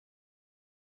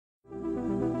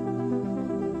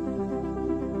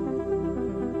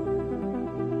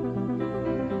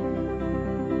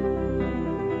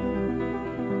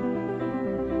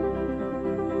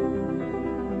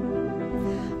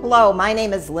Hello, my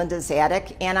name is Linda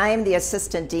Zadek, and I am the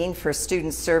Assistant Dean for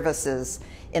Student Services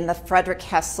in the Frederick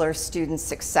Hessler Student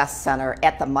Success Center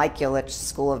at the Mike Ilitch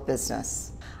School of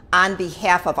Business. On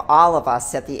behalf of all of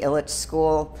us at the Ilitch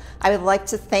School, I would like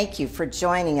to thank you for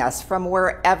joining us from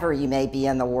wherever you may be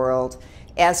in the world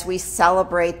as we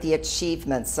celebrate the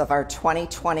achievements of our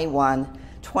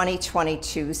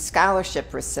 2021-2022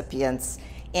 scholarship recipients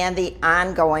and the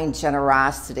ongoing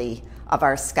generosity of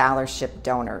our scholarship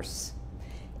donors.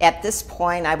 At this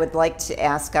point, I would like to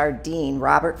ask our Dean,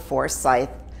 Robert Forsyth,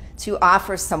 to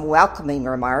offer some welcoming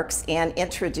remarks and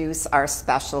introduce our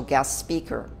special guest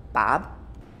speaker. Bob?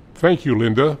 Thank you,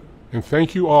 Linda, and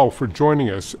thank you all for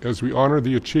joining us as we honor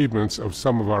the achievements of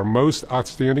some of our most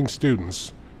outstanding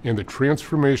students and the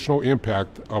transformational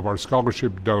impact of our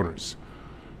scholarship donors.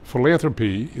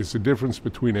 Philanthropy is the difference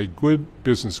between a good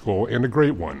business school and a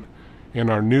great one, and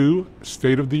our new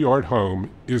state-of-the-art home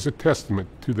is a testament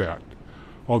to that.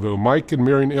 Although Mike and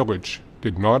Marion Ilitch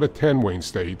did not attend Wayne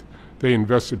State, they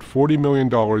invested $40 million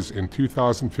in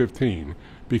 2015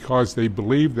 because they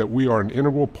believe that we are an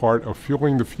integral part of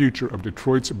fueling the future of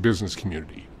Detroit's business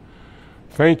community.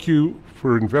 Thank you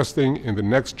for investing in the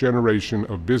next generation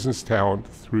of business talent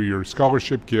through your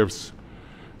scholarship gifts.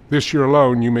 This year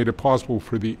alone, you made it possible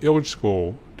for the Ilitch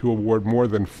School to award more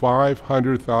than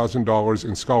 $500,000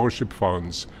 in scholarship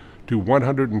funds to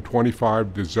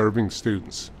 125 deserving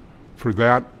students. For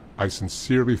that, I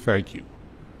sincerely thank you.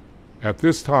 At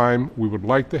this time, we would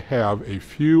like to have a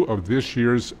few of this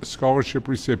year's scholarship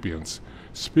recipients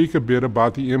speak a bit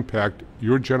about the impact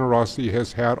your generosity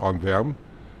has had on them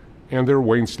and their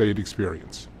Wayne State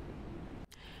experience.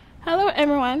 Hello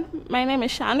everyone, my name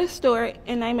is Shonda Stewart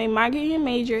and I'm a marketing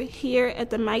major here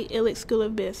at the Mike Ilitch School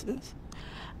of Business.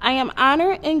 I am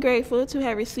honored and grateful to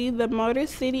have received the Motor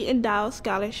City Endowed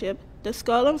Scholarship, the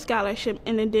Skolem Scholarship,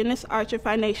 and the Dennis Archer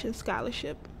Foundation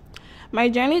Scholarship. My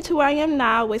journey to where I am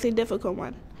now was a difficult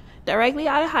one. Directly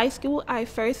out of high school, I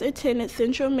first attended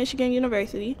Central Michigan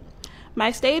University.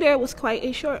 My stay there was quite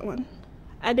a short one.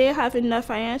 I didn't have enough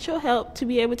financial help to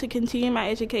be able to continue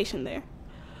my education there,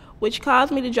 which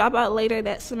caused me to drop out later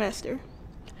that semester.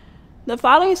 The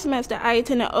following semester, I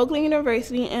attended Oakland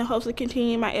University in hopes of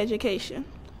continuing my education.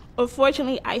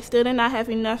 Unfortunately, I still did not have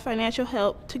enough financial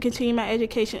help to continue my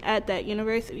education at that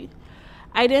university.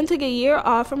 I then took a year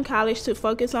off from college to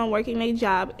focus on working a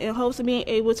job in hopes of being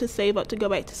able to save up to go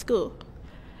back to school.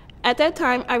 At that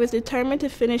time, I was determined to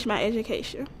finish my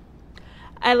education.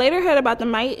 I later heard about the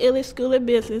Mike Ilitch School of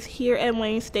Business here at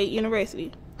Wayne State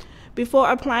University. Before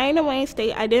applying to Wayne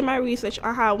State, I did my research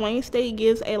on how Wayne State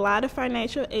gives a lot of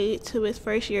financial aid to its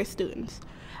first-year students.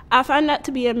 I found that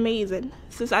to be amazing,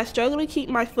 since I struggled to keep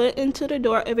my foot into the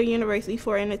door of a university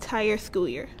for an entire school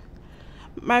year.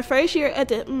 My first year at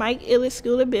the Mike Ilitch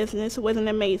School of Business was an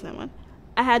amazing one.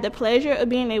 I had the pleasure of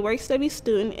being a work-study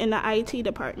student in the IT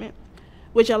department,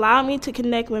 which allowed me to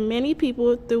connect with many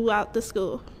people throughout the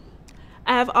school.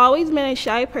 I have always been a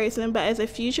shy person, but as a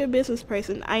future business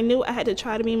person, I knew I had to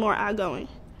try to be more outgoing.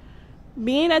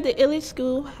 Being at the Ilitch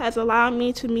School has allowed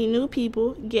me to meet new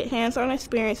people, get hands-on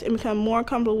experience, and become more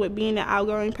comfortable with being an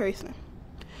outgoing person.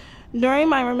 During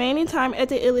my remaining time at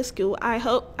the Ilitch School, I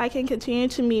hope I can continue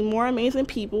to meet more amazing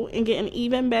people and get an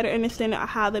even better understanding of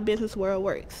how the business world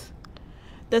works.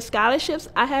 The scholarships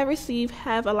I have received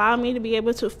have allowed me to be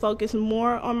able to focus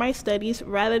more on my studies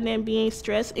rather than being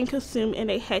stressed and consumed in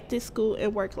a hectic school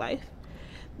and work life.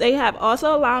 They have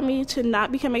also allowed me to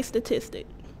not become a statistic.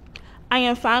 I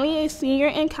am finally a senior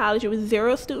in college with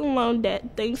zero student loan debt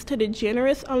thanks to the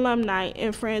generous alumni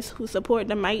and friends who support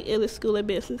the Mike Ilitch School of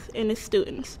Business and its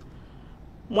students.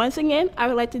 Once again, I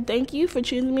would like to thank you for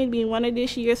choosing me to be one of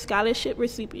this year's scholarship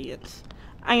recipients.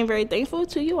 I am very thankful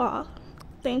to you all.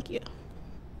 Thank you.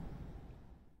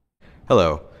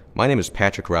 Hello, my name is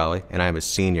Patrick Rowley, and I am a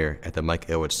senior at the Mike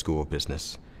Ilitch School of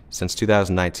Business. Since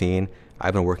 2019,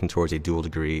 I've been working towards a dual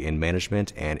degree in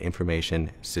Management and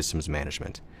Information Systems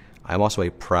Management. I'm also a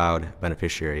proud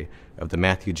beneficiary of the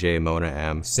Matthew J. Mona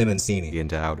M. Simoncini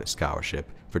Endowed Scholarship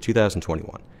for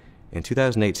 2021. In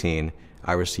 2018,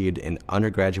 I received an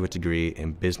undergraduate degree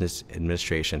in Business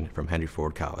Administration from Henry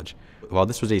Ford College. While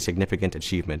this was a significant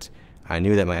achievement, I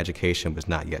knew that my education was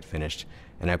not yet finished,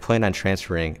 and I planned on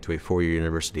transferring to a four-year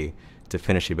university to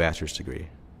finish a bachelor's degree.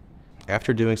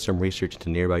 After doing some research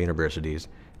into nearby universities,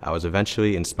 I was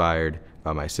eventually inspired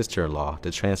by my sister-in-law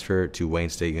to transfer to Wayne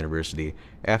State University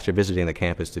after visiting the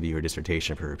campus to view her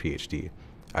dissertation for her PhD.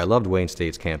 I loved Wayne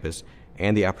State's campus,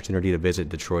 and the opportunity to visit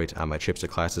Detroit on my trips to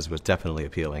classes was definitely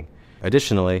appealing.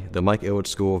 Additionally, the Mike Ilitch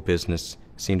School of Business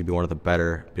seemed to be one of the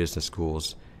better business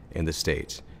schools in the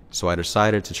state, so I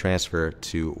decided to transfer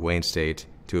to Wayne State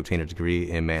to obtain a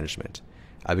degree in management.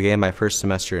 I began my first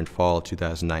semester in fall of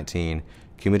 2019,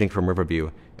 commuting from Riverview,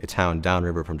 a town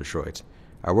downriver from Detroit.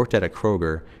 I worked at a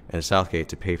Kroger in Southgate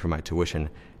to pay for my tuition,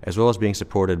 as well as being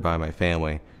supported by my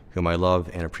family, whom I love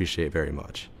and appreciate very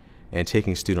much, and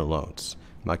taking student loans.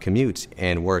 My commute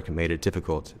and work made it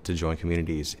difficult to join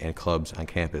communities and clubs on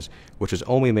campus, which was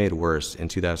only made worse in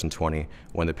 2020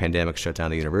 when the pandemic shut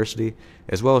down the university,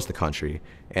 as well as the country,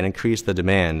 and increased the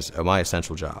demands of my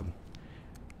essential job.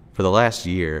 For the last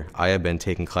year, I have been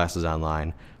taking classes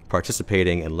online,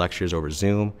 participating in lectures over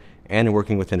Zoom, and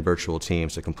working within virtual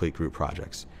teams to complete group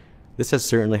projects. This has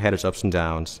certainly had its ups and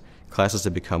downs. Classes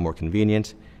have become more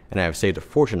convenient, and I have saved a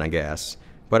fortune on gas,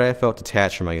 but I have felt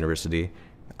detached from my university.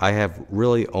 I have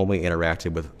really only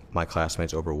interacted with my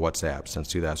classmates over WhatsApp since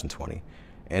 2020,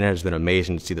 and it has been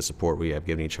amazing to see the support we have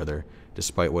given each other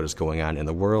despite what is going on in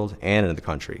the world and in the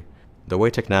country. The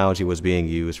way technology was being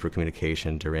used for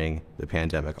communication during the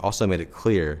pandemic also made it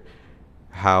clear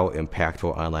how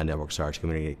impactful online networks are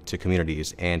to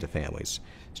communities and to families.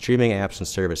 Streaming apps and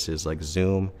services like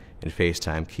Zoom and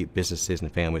FaceTime keep businesses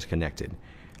and families connected.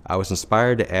 I was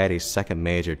inspired to add a second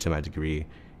major to my degree,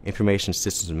 Information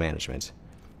Systems Management.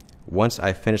 Once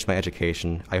I finish my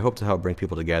education, I hope to help bring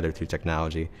people together through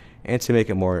technology and to make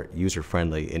it more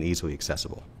user-friendly and easily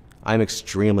accessible. I'm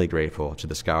extremely grateful to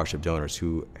the scholarship donors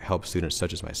who help students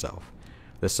such as myself.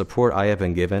 The support I have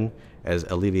been given has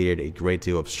alleviated a great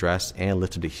deal of stress and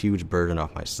lifted a huge burden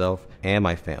off myself and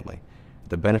my family.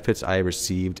 The benefits I have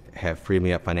received have freed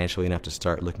me up financially enough to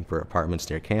start looking for apartments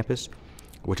near campus,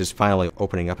 which is finally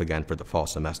opening up again for the fall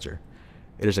semester.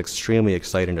 It is extremely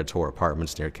exciting to tour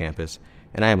apartments near campus,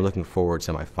 and I am looking forward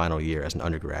to my final year as an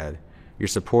undergrad. Your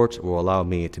support will allow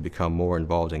me to become more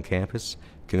involved in campus,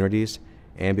 communities,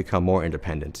 and become more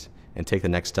independent, and take the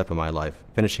next step in my life,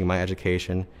 finishing my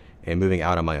education and moving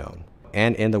out on my own.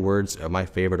 And in the words of my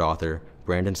favorite author,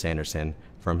 Brandon Sanderson,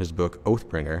 from his book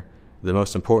Oathbringer, the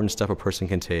most important step a person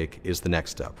can take is the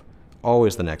next step,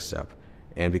 always the next step.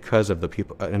 And because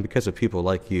of people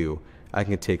like you, I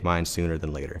can take mine sooner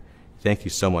than later. Thank you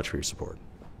so much for your support.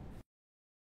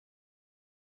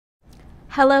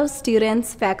 Hello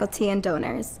students, faculty, and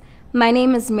donors. My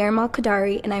name is Miriam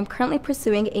Al-Qadari, and I'm currently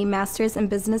pursuing a Master's in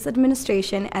Business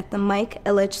Administration at the Mike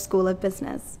Ilitch School of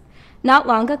Business. Not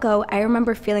long ago, I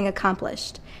remember feeling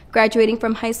accomplished, graduating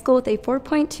from high school with a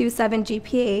 4.27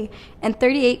 GPA and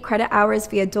 38 credit hours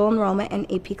via dual enrollment in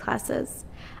AP classes.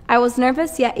 I was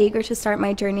nervous yet eager to start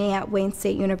my journey at Wayne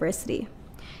State University.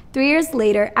 3 years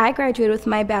later, I graduated with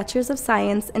my Bachelor's of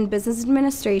Science in Business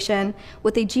Administration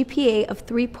with a GPA of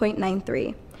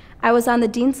 3.93. I was on the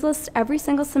Dean's List every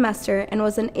single semester and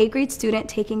was an A-grade student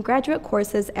taking graduate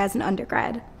courses as an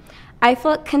undergrad. I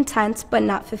felt content but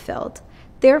not fulfilled.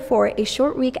 Therefore, a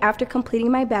short week after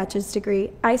completing my bachelor's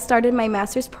degree, I started my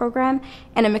master's program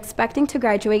and am expecting to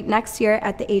graduate next year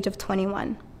at the age of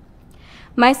 21.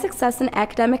 My success in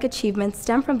academic achievements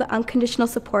stem from the unconditional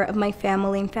support of my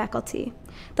family and faculty.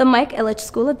 The Mike Ilitch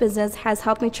School of Business has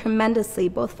helped me tremendously,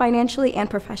 both financially and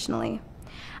professionally.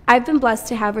 I've been blessed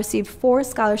to have received 4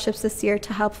 scholarships this year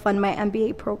to help fund my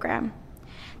MBA program.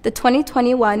 The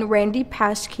 2021 Randy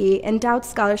Paschke Endowed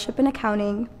Scholarship in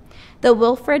Accounting, the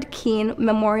Wilfred Keene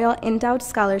Memorial Endowed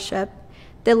Scholarship,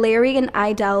 the Larry and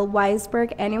Idell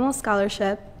Weisberg Annual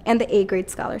Scholarship, and the A-Grade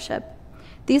Scholarship.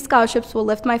 These scholarships will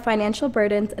lift my financial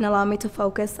burdens and allow me to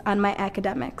focus on my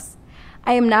academics.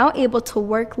 I am now able to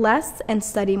work less and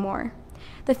study more.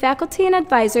 The faculty and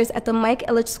advisors at the Mike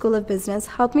Ilitch School of Business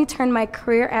helped me turn my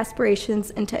career aspirations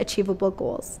into achievable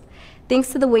goals. Thanks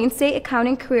to the Wayne State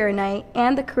Accounting Career Night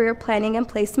and the Career Planning and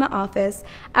Placement Office,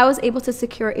 I was able to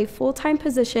secure a full-time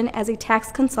position as a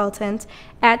tax consultant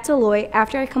at Deloitte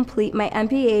after I complete my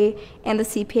MBA and the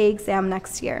CPA exam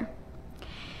next year.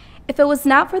 If it was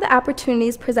not for the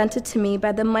opportunities presented to me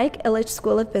by the Mike Ilitch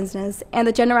School of Business and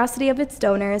the generosity of its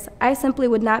donors, I simply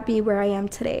would not be where I am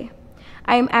today.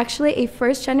 I am actually a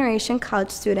first-generation college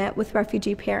student with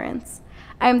refugee parents.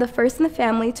 I am the first in the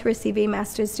family to receive a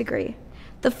master's degree,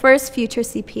 the first future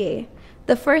CPA,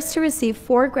 the first to receive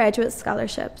 4 graduate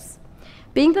scholarships.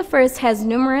 Being the first has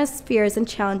numerous fears and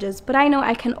challenges, but I know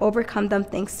I can overcome them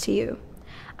thanks to you.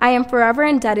 I am forever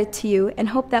indebted to you and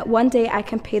hope that one day I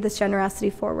can pay this generosity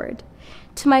forward.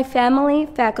 To my family,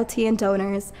 faculty, and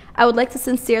donors, I would like to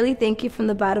sincerely thank you from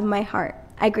the bottom of my heart.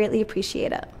 I greatly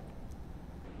appreciate it.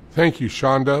 Thank you,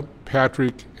 Shonda,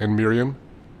 Patrick, and Miriam.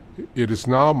 It is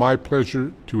now my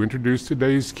pleasure to introduce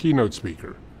today's keynote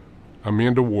speaker,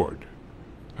 Amanda Ward.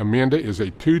 Amanda is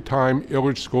a 2-time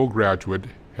Ilitch School graduate,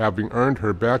 having earned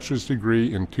her bachelor's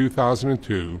degree in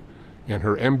 2002 and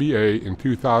her MBA in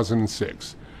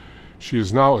 2006. She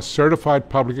is now a certified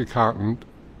public accountant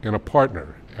and a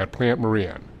partner at Plant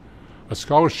Moran. A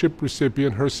scholarship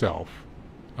recipient herself,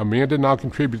 Amanda now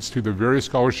contributes to the various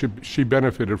scholarships she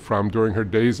benefited from during her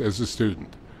days as a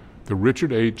student, the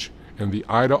Richard H. and the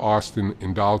Ida Austin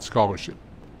Endowed Scholarship.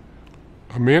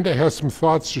 Amanda has some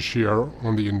thoughts to share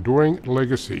on the enduring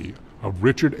legacy of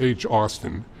Richard H.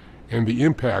 Austin and the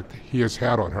impact he has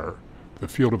had on her, the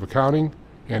field of accounting,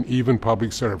 and even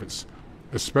public service,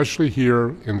 especially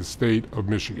here in the state of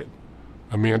Michigan.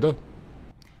 Amanda?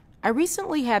 I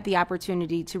recently had the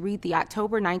opportunity to read the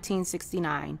October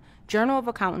 1969 Journal of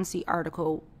Accountancy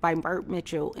article by Burt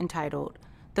Mitchell entitled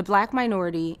 "The Black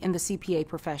Minority in the CPA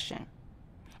Profession."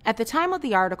 At the time of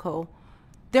the article,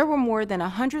 there were more than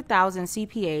 100,000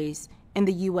 CPAs in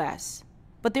the U.S.,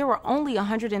 but there were only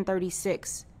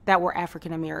 136 that were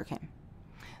African American.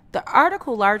 The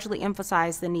article largely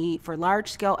emphasized the need for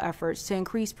large-scale efforts to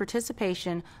increase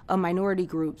participation of minority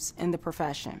groups in the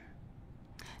profession.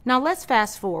 Now let's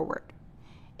fast forward.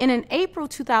 In an April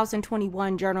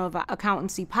 2021 Journal of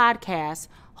Accountancy podcast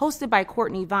hosted by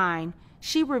Courtney Vine,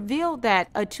 she revealed that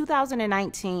a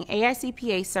 2019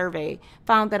 AICPA survey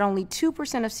found that only 2%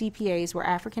 of CPAs were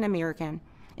African American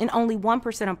and only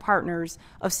 1% of partners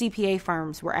of CPA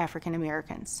firms were African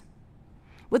Americans.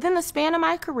 Within the span of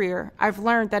my career, I've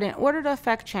learned that in order to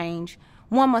affect change,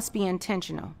 one must be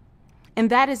intentional. And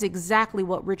that is exactly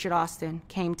what Richard Austin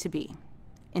came to be,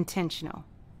 intentional.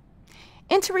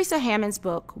 In Teresa Hammond's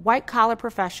book, White Collar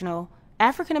Professional,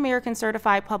 African American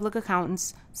Certified Public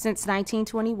Accountants Since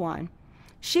 1921,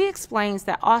 she explains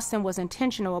that Austin was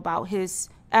intentional about his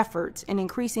efforts in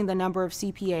increasing the number of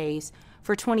CPAs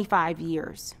for 25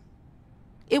 years.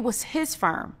 It was his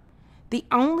firm, the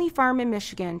only firm in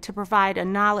Michigan to provide a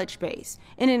knowledge base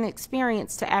and an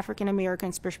experience to African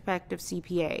American prospective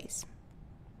CPAs.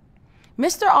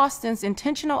 Mr. Austin's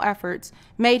intentional efforts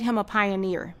made him a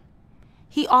pioneer.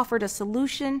 He offered a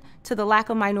solution to the lack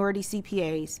of minority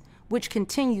CPAs, which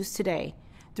continues today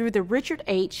through the Richard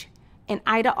H. and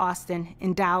Ida Austin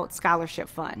Endowed Scholarship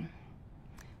Fund.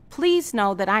 Please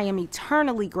know that I am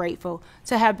eternally grateful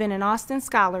to have been an Austin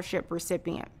Scholarship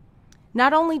recipient.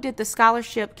 Not only did the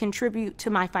scholarship contribute to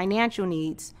my financial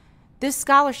needs, this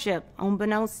scholarship,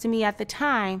 unbeknownst to me at the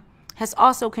time, has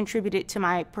also contributed to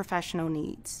my professional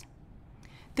needs.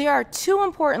 There are two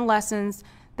important lessons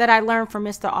that I learned from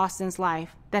Mr. Austin's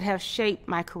life that have shaped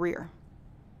my career.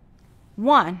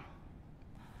 One,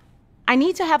 I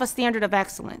need to have a standard of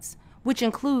excellence, which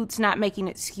includes not making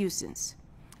excuses.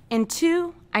 And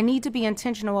two, I need to be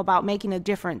intentional about making a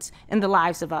difference in the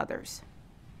lives of others.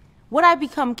 What I've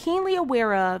become keenly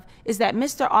aware of is that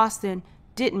Mr. Austin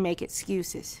didn't make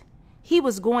excuses. He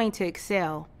was going to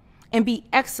excel and be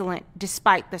excellent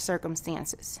despite the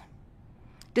circumstances.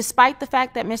 Despite the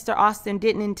fact that Mr. Austin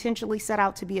didn't intentionally set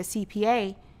out to be a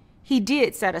CPA, he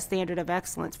did set a standard of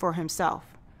excellence for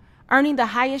himself, earning the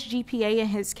highest GPA in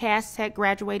his Cass Tech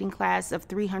graduating class of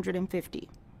 350.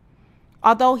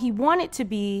 Although he wanted to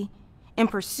be and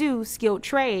pursue skilled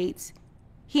trades,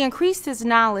 he increased his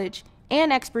knowledge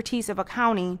and expertise of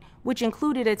accounting, which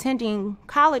included attending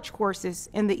college courses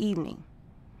in the evening.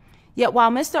 Yet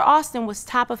while Mr. Austin was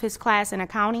top of his class in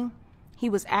accounting, he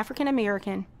was African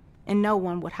American and no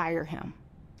one would hire him.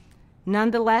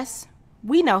 Nonetheless,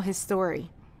 we know his story.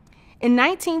 In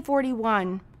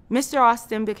 1941, Mr.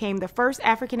 Austin became the first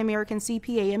African American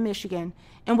CPA in Michigan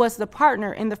and was the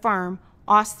partner in the firm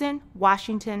Austin,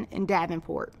 Washington, and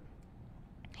Davenport.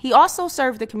 He also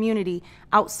served the community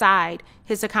outside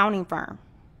his accounting firm.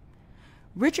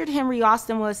 Richard Henry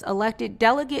Austin was elected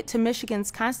delegate to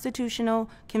Michigan's Constitutional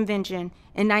Convention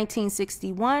in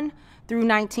 1961 through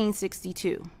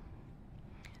 1962.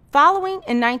 Following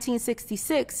in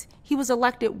 1966, he was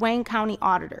elected Wayne County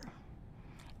Auditor,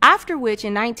 after which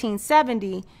in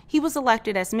 1970, he was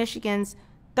elected as Michigan's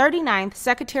 39th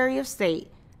Secretary of State,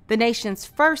 the nation's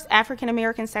first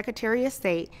African-American Secretary of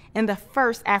State, and the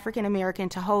first African-American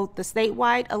to hold the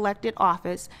statewide elected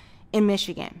office in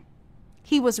Michigan.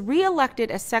 He was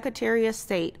re-elected as Secretary of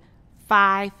State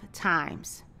 5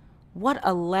 times. What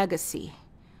a legacy.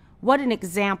 What an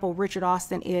example Richard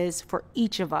Austin is for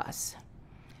each of us.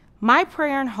 My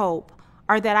prayer and hope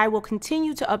are that I will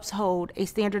continue to uphold a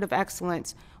standard of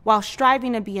excellence while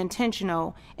striving to be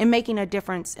intentional and making a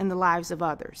difference in the lives of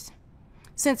others.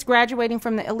 Since graduating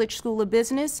from the Ilitch School of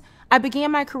Business, I began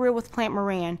my career with Plant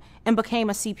Moran and became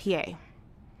a CPA.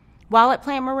 While at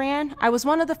Plant Moran, I was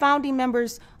one of the founding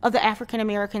members of the African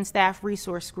American Staff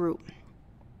Resource Group.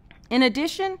 In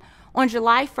addition, on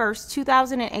July 1st,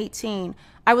 2018,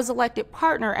 I was elected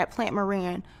partner at Plant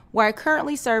Moran, where I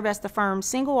currently serve as the firm's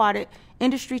single audit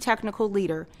industry technical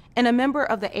leader and a member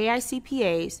of the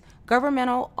AICPA's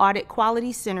Governmental Audit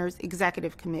Quality Center's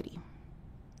Executive Committee.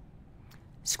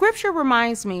 Scripture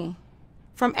reminds me,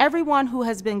 from everyone who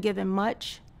has been given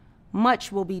much,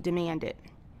 much will be demanded.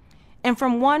 And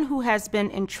from one who has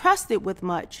been entrusted with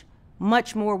much,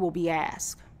 much more will be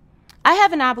asked. I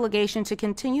have an obligation to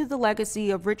continue the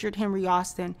legacy of Richard Henry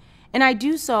Austin, and I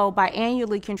do so by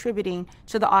annually contributing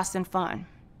to the Austin Fund.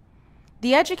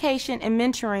 The education and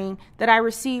mentoring that I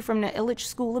received from the Ilitch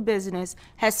School of Business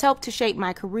has helped to shape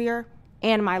my career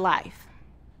and my life.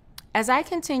 As I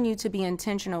continue to be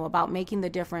intentional about making the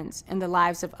difference in the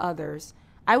lives of others,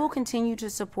 I will continue to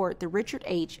support the Richard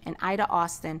H. and Ida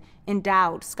Austin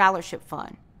Endowed Scholarship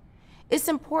Fund. It's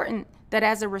important that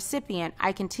as a recipient,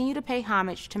 I continue to pay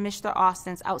homage to Mr.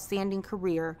 Austin's outstanding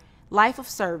career, life of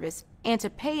service, and to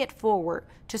pay it forward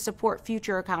to support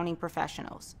future accounting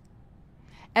professionals.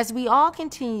 As we all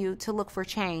continue to look for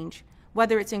change,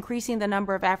 whether it's increasing the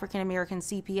number of African American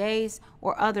CPAs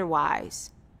or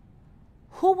otherwise,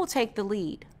 who will take the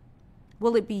lead?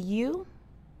 Will it be you,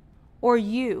 or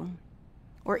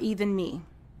even me?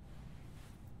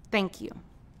 Thank you.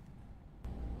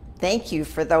 Thank you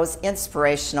for those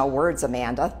inspirational words,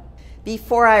 Amanda.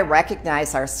 Before I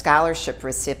recognize our scholarship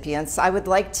recipients, I would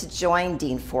like to join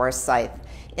Dean Forsythe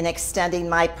in extending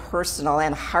my personal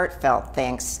and heartfelt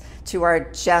thanks to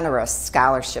our generous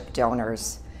scholarship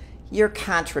donors. Your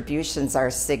contributions are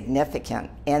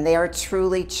significant, and they are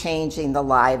truly changing the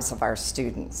lives of our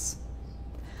students.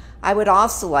 I would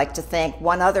also like to thank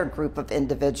one other group of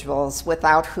individuals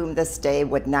without whom this day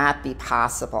would not be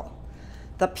possible: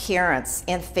 the parents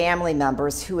and family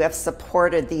members who have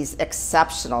supported these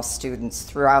exceptional students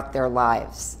throughout their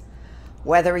lives.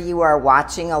 Whether you are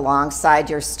watching alongside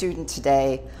your student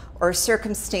today or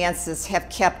circumstances have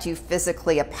kept you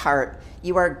physically apart,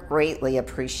 you are greatly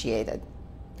appreciated.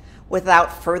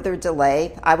 Without further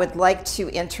delay, I would like to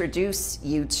introduce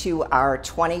you to our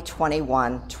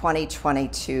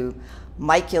 2021-2022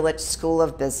 Mike Ilitch School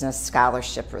of Business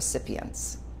Scholarship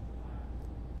recipients.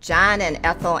 John and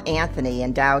Ethel Anthony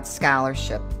Endowed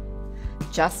Scholarship.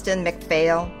 Justin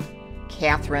McPhail,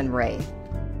 Catherine Ray.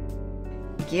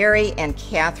 Gary and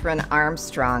Catherine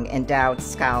Armstrong Endowed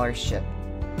Scholarship.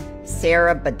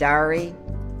 Sarah Badari,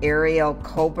 Ariel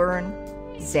Coburn,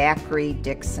 Zachary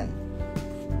Dixon.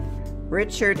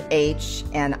 Richard H.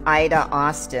 and Ida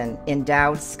Austin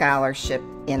Endowed Scholarship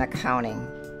in Accounting.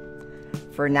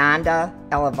 Fernanda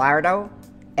Elivardo,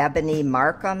 Ebony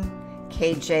Markham,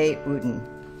 KJ Uden.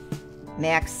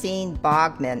 Maxine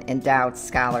Bogman Endowed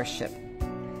Scholarship.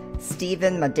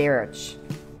 Stephen Maderich.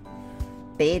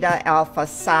 Beta Alpha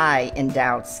Psi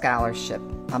Endowed Scholarship,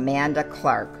 Amanda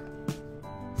Clark.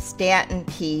 Stanton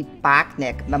P.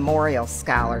 Bachnick Memorial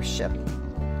Scholarship,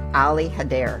 Ali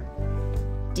Hader.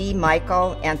 D.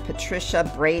 Michael and Patricia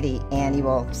Brady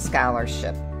Annual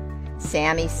Scholarship,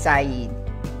 Sammy Saeed.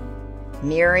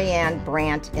 Mary Ann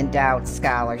Brandt Endowed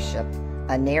Scholarship,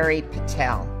 Aneri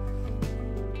Patel.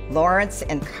 Lawrence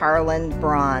and Carlin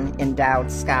Braun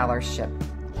Endowed Scholarship,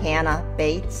 Hannah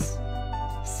Bates,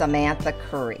 Samantha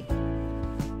Curry.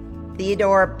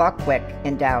 Theodore Buckwick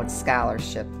Endowed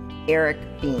Scholarship, Eric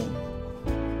Bean.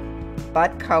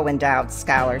 Budco Endowed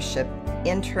Scholarship,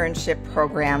 Internship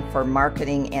Program for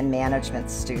Marketing and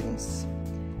Management Students,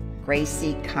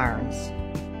 Gracie Carnes.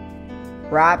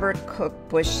 Robert Cook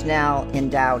Bushnell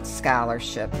Endowed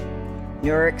Scholarship,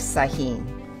 Nurik Sahin.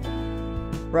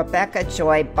 Rebecca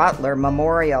Joy Butler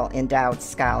Memorial Endowed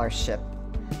Scholarship,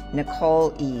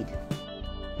 Nicole Eade.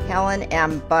 Helen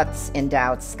M. Butts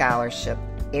Endowed Scholarship,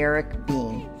 Eric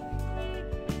Bean.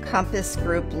 Compass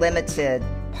Group Limited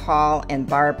Paul and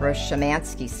Barbara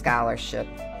Shemansky Scholarship,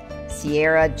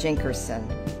 Sierra Jinkerson.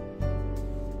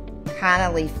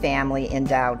 Connolly Family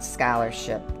Endowed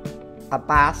Scholarship,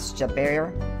 Abbas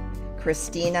Jaber,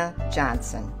 Christina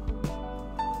Johnson.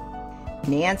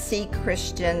 Nancy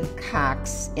Christian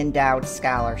Cox Endowed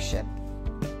Scholarship,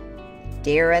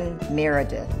 Darren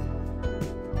Meredith.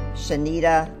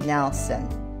 Shanita Nelson,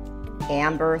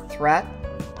 Amber Threat,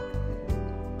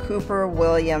 Cooper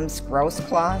Williams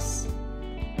Grosscloss,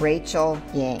 Rachel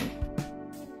Yang.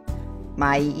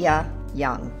 Maya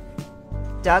Young.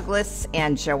 Douglas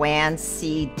and Joanne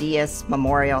C. Diaz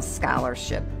Memorial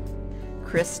Scholarship,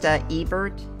 Krista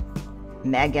Ebert,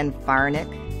 Megan Farnick,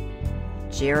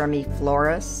 Jeremy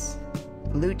Flores,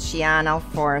 Luciano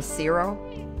Foraciro,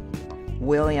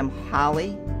 William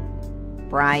Holly,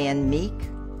 Brian Meek,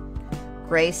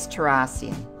 Grace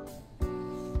Terrasian.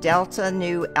 Delta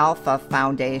Nu Alpha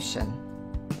Foundation,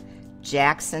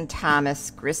 Jackson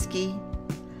Thomas Grisky,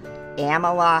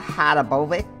 Amala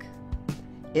Hadabovic,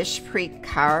 Ishpreet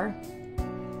Kaur,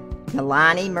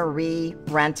 Milani Marie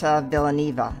Brenta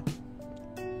Villanueva.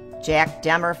 Jack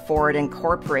Demmer Ford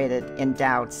Incorporated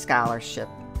Endowed Scholarship,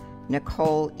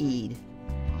 Nicole Eade.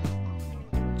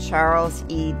 Charles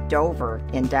E. Dover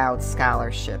Endowed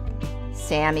Scholarship,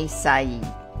 Sammy Saeed.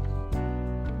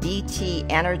 DT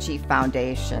Energy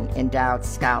Foundation Endowed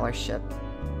Scholarship,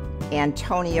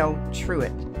 Antonio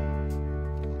Truitt.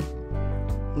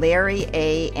 Larry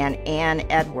A. and Ann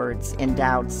Edwards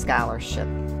Endowed Scholarship,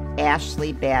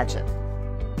 Ashley Badgett.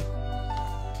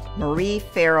 Marie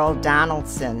Farrell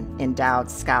Donaldson Endowed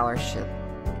Scholarship,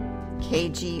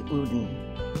 KG Uden.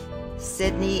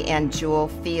 Sydney and Jewel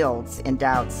Fields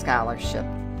Endowed Scholarship,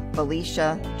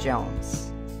 Felicia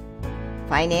Jones.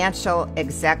 Financial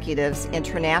Executives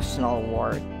International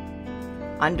Award,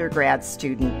 undergrad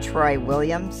student Troy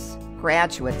Williams,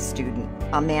 graduate student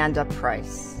Amanda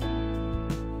Price.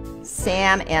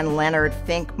 Sam and Leonard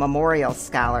Fink Memorial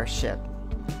Scholarship,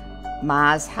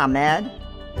 Maz Hamed,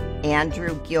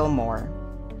 Andrew Gilmore,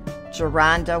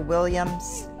 Geronda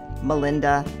Williams,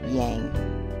 Melinda Yang.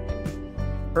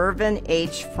 Irvin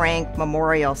H. Frank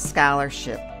Memorial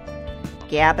Scholarship,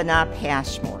 Gabina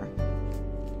Pashmore.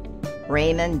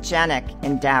 Raymond Jenick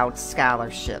Endowed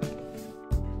Scholarship,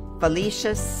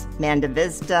 Felicius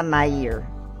Mandavizda Mayer.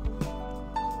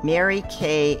 Mary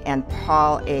K. and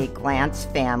Paul A. Glantz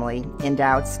Family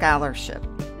Endowed Scholarship,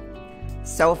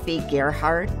 Sophie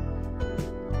Gerhardt,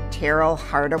 Terrell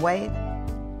Hardaway,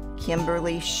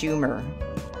 Kimberly Schumer,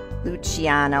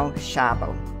 Luciano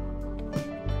Shabo.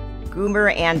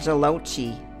 Gumer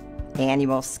Angelochi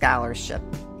Annual Scholarship,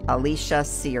 Alicia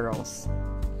Searles.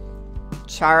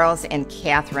 Charles and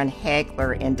Catherine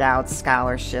Hagler Endowed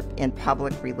Scholarship in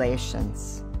Public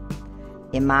Relations,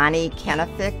 Imani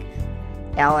Kennefic,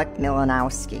 Alec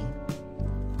Milanowski.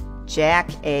 Jack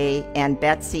A. and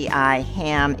Betsy I.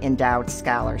 Ham Endowed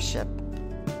Scholarship,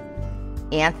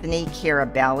 Anthony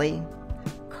Carabelli,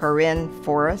 Corinne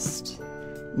Forrest,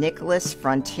 Nicholas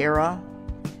Frontera,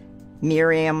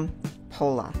 Miriam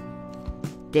Pola.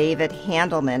 David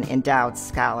Handelman Endowed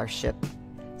Scholarship,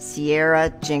 Sierra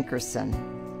Jinkerson.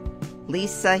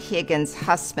 Lisa Higgins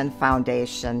Hussman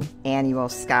Foundation Annual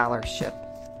Scholarship,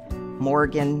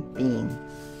 Morgan Bean.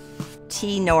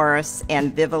 T. Norris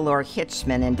and Vivalor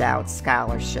Hitchman Endowed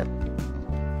Scholarship,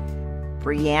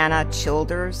 Brianna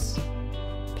Childers,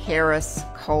 Paris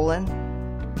Colin,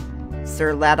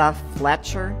 Zerletta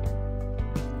Fletcher,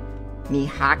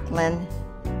 Mihaklin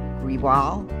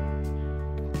Griwal,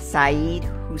 Saeed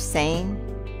Hussein,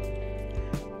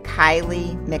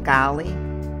 Kylie McAuley,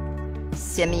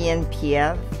 Simeon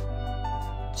Piev,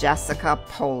 Jessica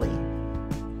Poley.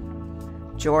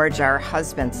 George R.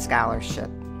 Husband Scholarship,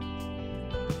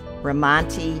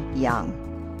 Ramonti Young.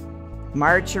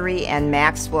 Marjorie and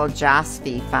Maxwell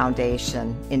Jospe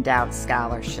Foundation Endowed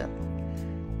Scholarship,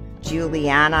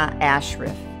 Juliana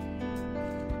Ashriff.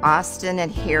 Austin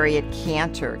and Harriet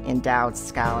Cantor Endowed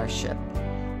Scholarship,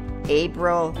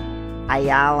 April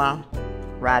Ayala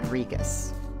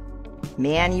Rodriguez.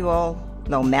 Manuel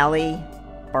Lomeli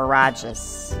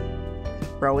Barajas,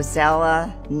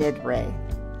 Rosella Nidre,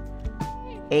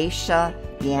 Aisha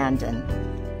Yandon.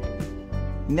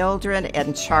 Mildred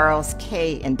and Charles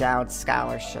K. Endowed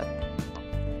Scholarship,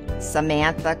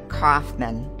 Samantha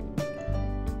Kaufman,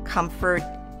 Comfort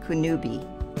Kunubi.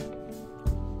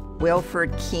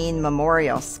 Wilford Keene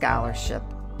Memorial Scholarship,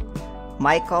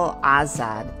 Michael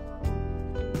Azad.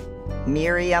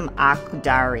 Miriam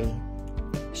Akudari,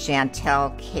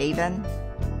 Chantel Caven,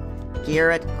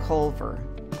 Garrett Culver,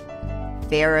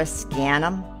 Ferris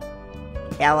Ganem,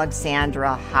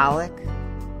 Alexandra Hollick,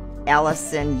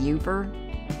 Ellison Huber,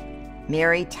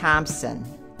 Mary Thompson,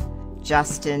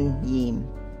 Justin Yeem.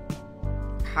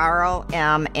 Carl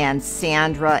M. and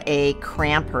Sandra A.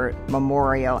 Crampert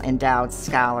Memorial Endowed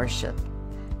Scholarship,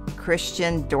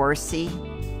 Christian Dorsey,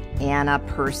 Anna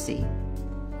Percy.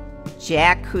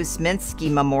 Jack Kuzminski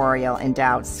Memorial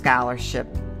Endowed Scholarship,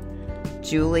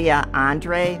 Julia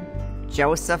Andre,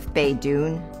 Joseph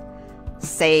Beydoun,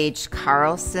 Sage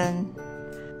Carlson,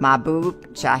 Mahbub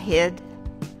Jahid,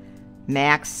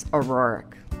 Max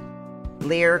O'Rourke.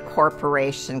 Lear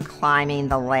Corporation Climbing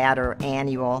the Ladder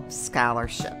Annual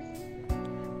Scholarship,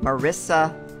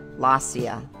 Marissa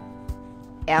Lacia.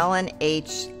 Ellen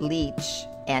H. Leach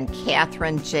and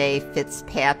Catherine J.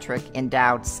 Fitzpatrick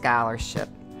Endowed Scholarship,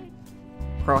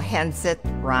 Prohenzit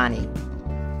Rani.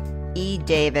 E.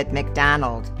 David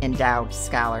McDonald Endowed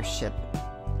Scholarship,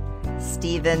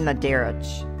 Stephen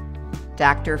Maderich.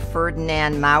 Dr.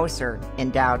 Ferdinand Mauser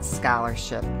Endowed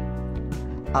Scholarship,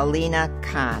 Alina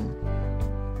Khan.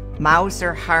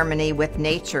 Mauser Harmony with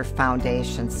Nature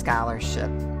Foundation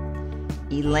Scholarship,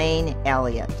 Elaine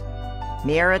Elliott.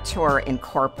 Meritor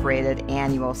Incorporated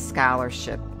Annual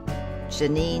Scholarship,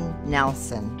 Janine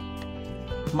Nelson.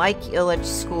 Mike Ilitch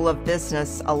School of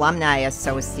Business Alumni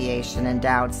Association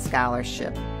Endowed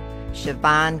Scholarship,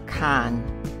 Siobhan Khan,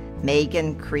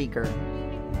 Megan Krieger.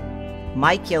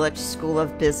 Mike Ilitch School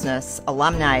of Business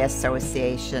Alumni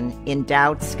Association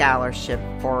Endowed Scholarship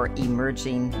for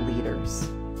Emerging Leaders.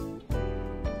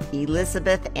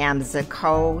 Elizabeth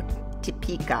Amzako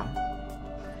Tipika,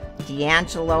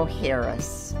 D'Angelo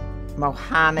Harris,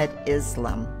 Mohammed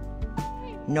Islam,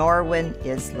 Norwin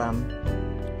Islam,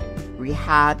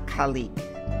 Rihad Khalik.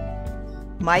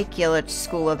 Mike Ilitch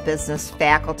School of Business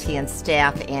Faculty and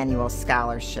Staff Annual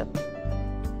Scholarship,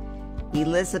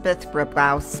 Elizabeth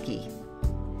Grabowski,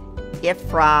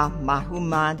 Ifra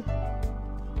Mahumad,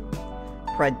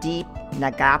 Pradeep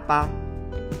Nagapa,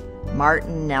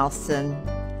 Martin Nelson,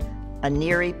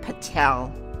 Aniri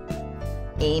Patel,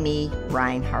 Amy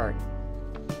Reinhardt.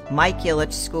 Mike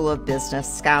Ilitch School of Business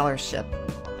Scholarship,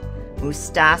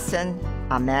 Mustasin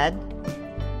Ahmed,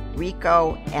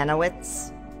 Rico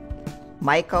Enowitz,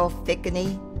 Michael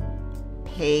Fickney,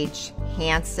 Paige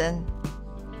Hansen,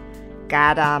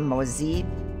 Gada Mozib,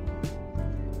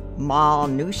 Mal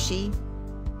Nushi,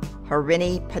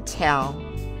 Harini Patel,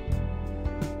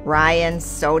 Ryan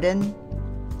Soden,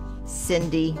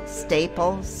 Cindy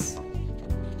Staples,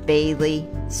 Bailey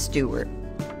Stewart.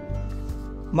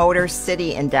 Motor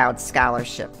City Endowed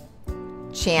Scholarship,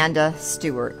 Chanda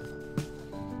Stewart.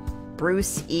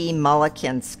 Bruce E.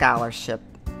 Mulliken Scholarship,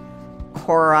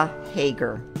 Cora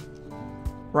Hager.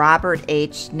 Robert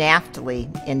H.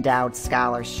 Naftali Endowed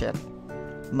Scholarship,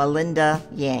 Melinda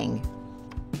Yang.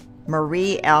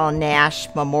 Marie L.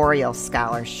 Nash Memorial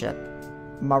Scholarship,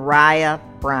 Mariah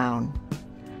Brown.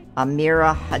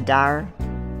 Amira Hadar,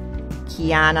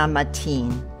 Kiana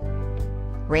Mateen.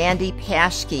 Randy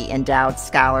Paschke Endowed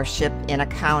Scholarship in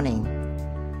Accounting,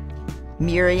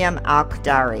 Miriam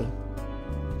Al-Qadari.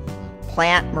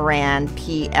 Plant Moran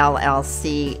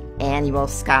PLLC Annual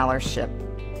Scholarship,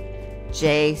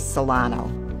 Jay Solano.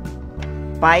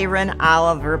 Byron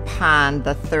Oliver Pond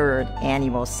III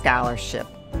Annual Scholarship,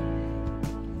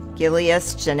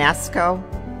 Gilius Janesco,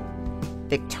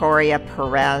 Victoria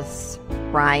Perez,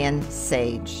 Brian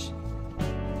Sage.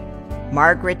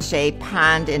 Margaret J.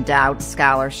 Pond Endowed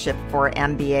Scholarship for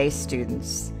MBA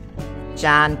students,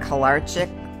 John Kolarchik,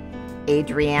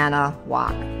 Adriana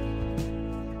Wack.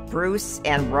 Bruce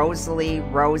and Rosalie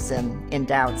Rosen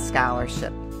Endowed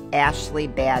Scholarship, Ashley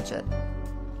Badgett.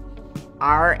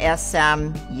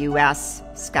 RSM US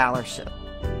Scholarship,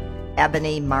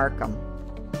 Ebony Markham.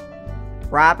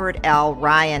 Robert L.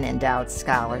 Ryan Endowed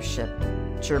Scholarship,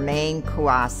 Jermaine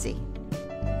Kouassi.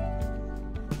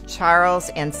 Charles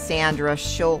and Sandra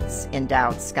Schultz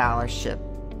Endowed Scholarship,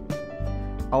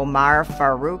 Omar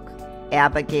Farouk,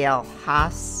 Abigail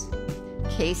Haas,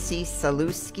 Casey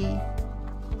Saluski,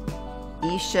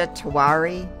 Isha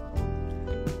Tawari,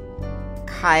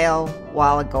 Kyle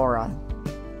Walagora.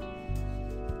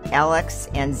 Alex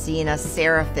and Zena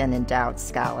Seraphin Endowed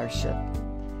Scholarship,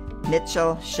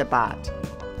 Mitchell Shabbat.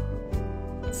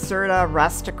 Serta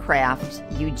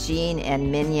Rustacraft, Eugene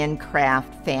and Minion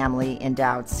Craft Family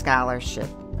Endowed Scholarship,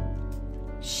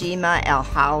 Shima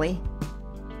El-Hali,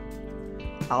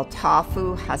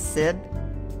 Altafu Hasib,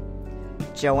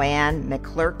 Joanne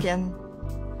McClurkin,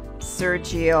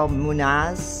 Sergio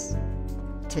Munaz,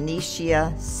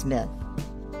 Tanisha Smith.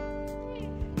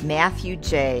 Matthew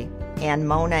J. and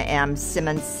Mona M.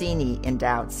 Simoncini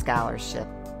Endowed Scholarship,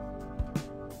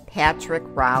 Patrick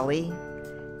Rowley,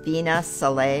 Vina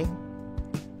Saleh,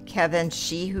 Kevin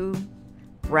Sheehu,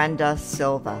 Brenda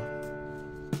Silva.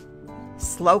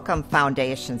 Slocum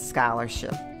Foundation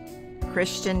Scholarship,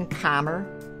 Christian Kammer,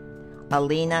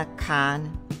 Alina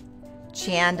Khan,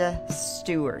 Chanda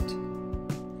Stewart,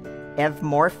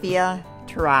 Evmorphia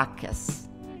Tarakis.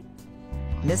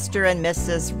 Mr. and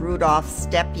Mrs. Rudolph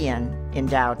Stepien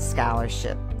Endowed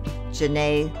Scholarship,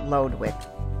 Janae Lodwick.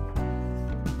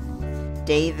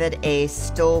 David A.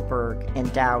 Stolberg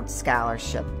Endowed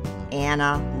Scholarship,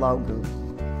 Anna Logu.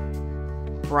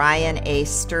 Brian A.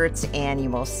 Sturtz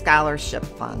Annual Scholarship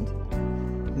Fund,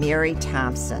 Mary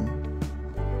Thompson.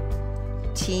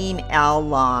 Team L.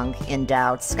 Long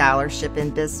Endowed Scholarship in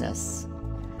Business,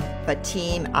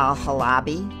 Fatim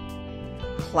Al-Halabi,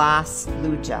 Klaas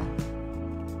Luja.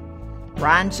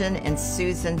 Ranjan and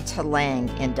Susan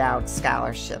Talang Endowed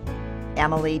Scholarship,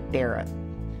 Emily Barrett.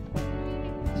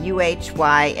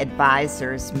 UHY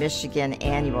Advisors Michigan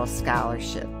Annual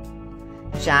Scholarship,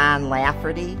 John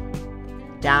Lafferty,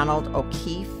 Donald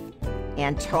O'Keefe,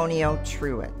 Antonio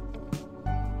Truitt.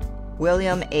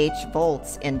 William H.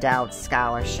 Volz Endowed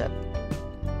Scholarship,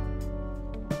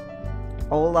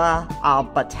 Ola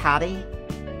Al-Batati,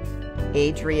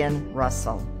 Adrian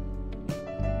Russell.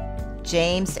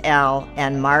 James L.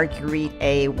 and Marguerite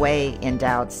A. Way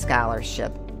Endowed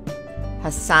Scholarship,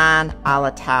 Hassan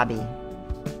Alatabi.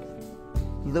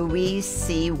 Louise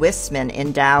C. Wisman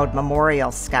Endowed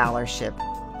Memorial Scholarship,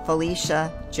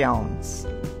 Felicia Jones.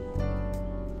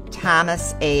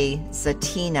 Thomas A.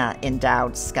 Zatina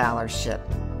Endowed Scholarship,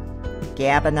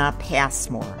 Gabina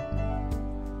Passmore.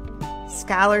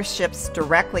 Scholarships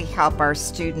directly help our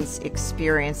students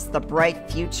experience the bright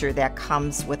future that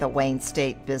comes with a Wayne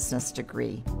State business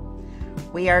degree.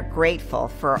 We are grateful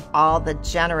for all the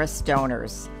generous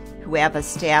donors who have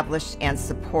established and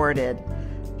supported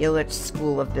Ilitch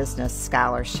School of Business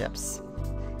scholarships,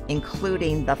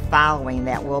 including the following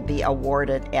that will be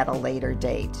awarded at a later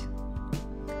date.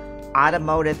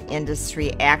 Automotive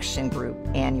Industry Action Group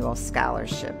Annual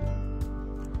Scholarship,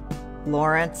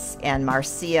 Lawrence and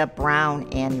Marcia Brown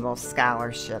Annual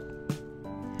Scholarship,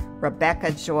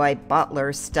 Rebecca Joy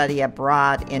Butler Study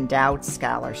Abroad Endowed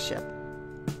Scholarship,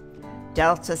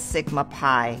 Delta Sigma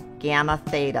Pi Gamma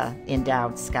Theta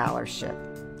Endowed Scholarship,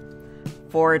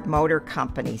 Ford Motor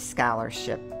Company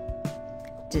Scholarship,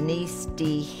 Denise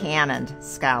D. Hammond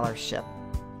Scholarship,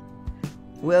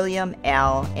 William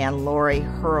L. and Lori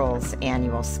Hurls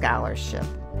Annual Scholarship,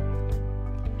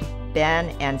 Ben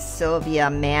and Sylvia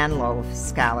Manlove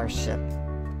Scholarship,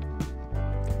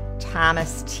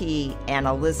 Thomas T. and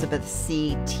Elizabeth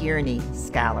C. Tierney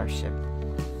Scholarship.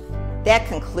 That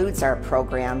concludes our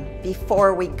program.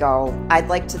 Before we go, I'd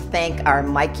like to thank our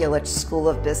Mike Ilitch School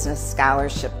of Business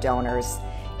scholarship donors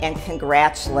and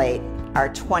congratulate our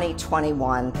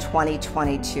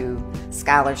 2021-2022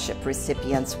 scholarship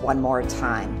recipients one more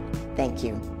time. Thank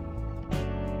you.